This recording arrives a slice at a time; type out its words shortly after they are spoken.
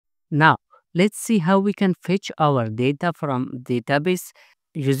Now, let's see how we can fetch our data from database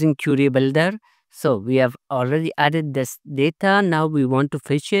using Query Builder. So we have already added this data. Now we want to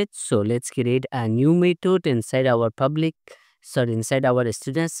fetch it. So let's create a new method inside our inside our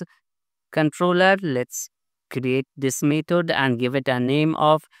students controller. Let's create this method and give it a name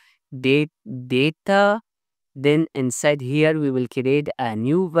of data. Then inside here we will create a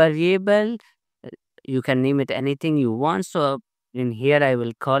new variable. You can name it anything you want. So in here I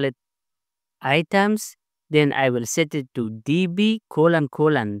will call it items. Then I will set it to db colon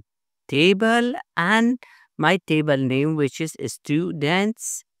colon table and my table name, which is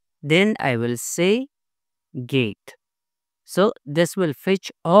students. Then I will say gate. So this will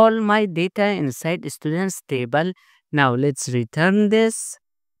fetch all my data inside students table. Now let's return this.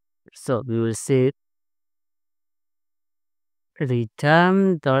 So we will say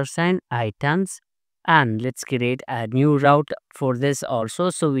return $sign items, and let's create a new route for this also,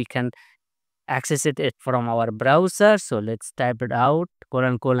 so we can access it from our browser. So let's type it out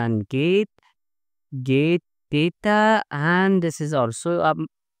colon colon gate data, and this is also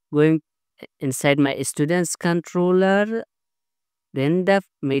going inside my students controller. Then the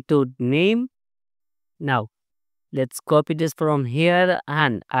method name. Now let's copy this from here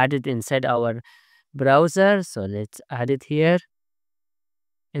and add it inside our browser. So let's add it here,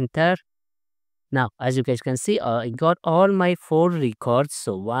 enter. Now, as you guys can see, I got all my 4 records.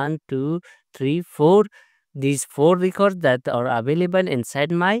 So 1, 2, 3, 4. These 4 records that are available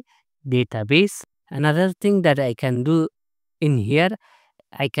inside my database. Another thing that I can do in here,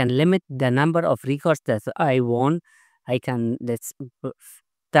 I can limit the number of records that I want. I can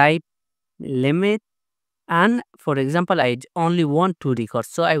type limit, and for example, I only want 2 records.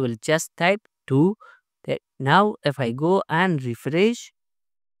 So I will just type 2. Now, if I go and refresh,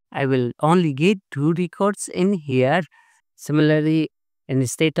 I will only get 2 records in here. Similarly,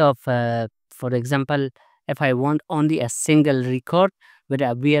 instead of, for example, if I want only a single record with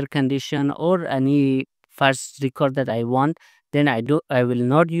a where condition or any first record that I want, then I will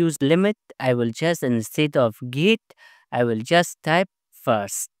not use limit. I will just, instead of get, I will just type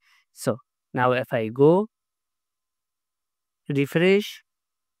first. So now if I go refresh,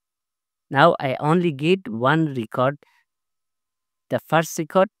 now I only get 1 record, the first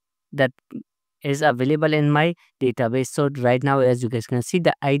record that is available in my database. So right now, as you guys can see,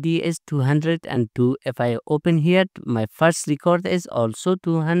 the ID is 202. If I open here, my first record is also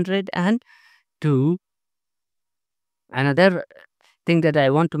 202. Another thing that I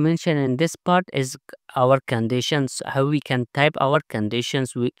want to mention in this part is our conditions, how we can type our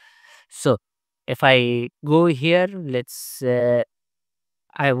conditions. So if I go here,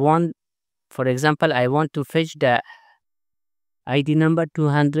 I want, for example, I want to fetch the ID number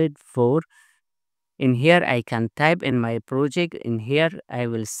 204. In here, I can type in my project. In here, I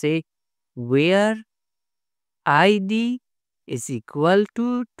will say where ID is equal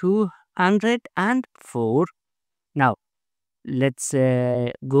to 204. Now, let's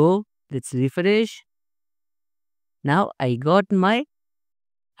let's refresh. Now, I got my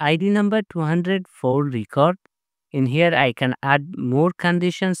ID number 204 record. In here, I can add more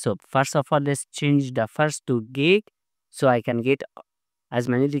conditions. So, first of all, let's change the first to gate, so I can get as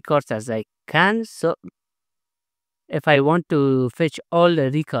many records as I can. So, if I want to fetch all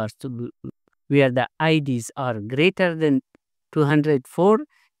the records where the IDs are greater than 204,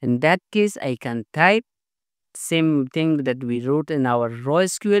 in that case, I can type same thing that we wrote in our raw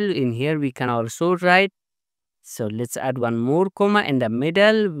SQL. In here, we can also write. So let's add one more comma in the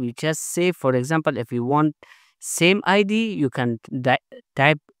middle. We just say, for example, if you want same ID, you can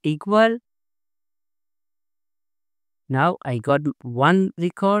type equal. Now I got 1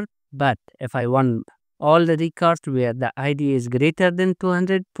 record, but if I want all the records where the ID is greater than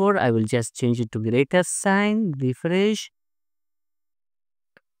 204, I will just change it to greater sign, refresh.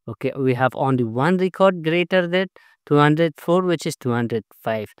 Okay, we have only 1 record greater than 204, which is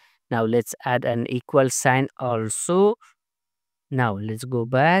 205. Now let's add an equal sign also. Now let's go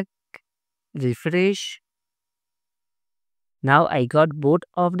back, refresh. Now I got both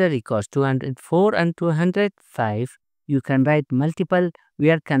of the records, 204 and 205. You can write multiple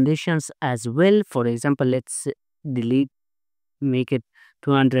where conditions as well. For example, let's make it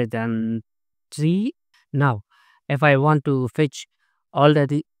 203. Now, if I want to fetch all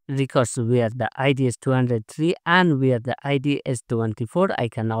the records where the ID is 203 and where the ID is 24, I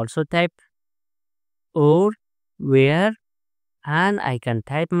can also type or where, and I can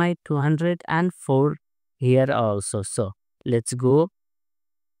type my 204 here also. So let's go.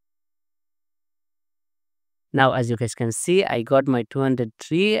 Now, as you guys can see, I got my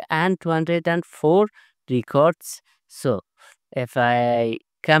 203 and 204 records. So if I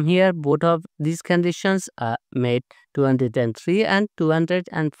come here, both of these conditions are made 203 and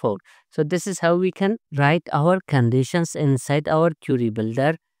 204. So this is how we can write our conditions inside our query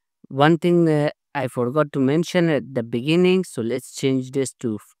builder. One thing I forgot to mention at the beginning, so let's change this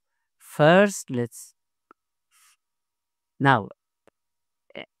to first. Let's now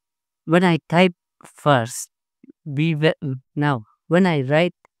when I type first, now when I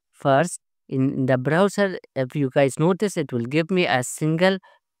write first in the browser, if you guys notice, it will give me a single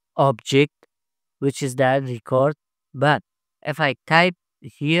object, which is the record. But if I type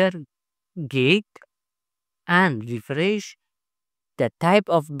here gate and refresh, the type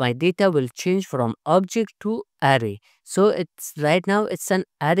of my data will change from object to array. So it's right now it's an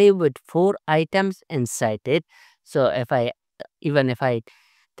array with 4 items inside it. So if I even if I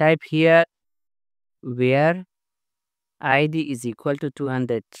type here where id is equal to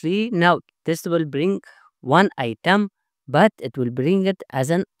 203, now this will bring one item, but it will bring it as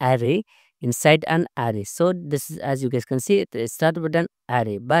an array inside an array. So this is, as you guys can see, it starts with an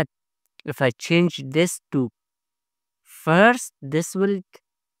array. But if I change this to first, this will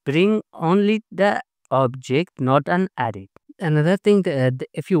bring only the object, not an array. Another thing,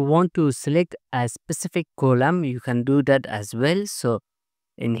 if you want to select a specific column, you can do that as well. So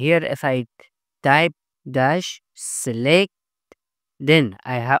in here, if I type dash select, then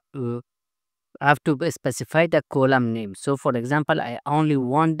I have to specify the column name. So for example, I only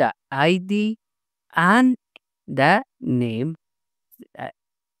want the ID and the name.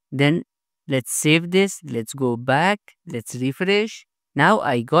 Then let's save this. Let's go back. Let's refresh. Now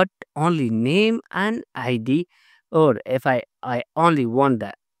I got only name and ID. Or if I only want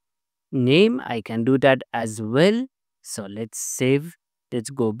the name, I can do that as well. So let's save.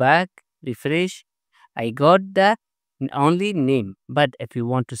 Let's go back. Refresh. I got the only name. But if you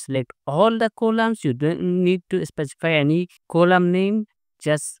want to select all the columns, you don't need to specify any column name.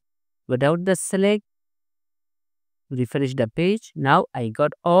 Just without the select, refresh the page. Now I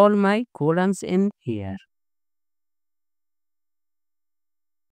got all my columns in here.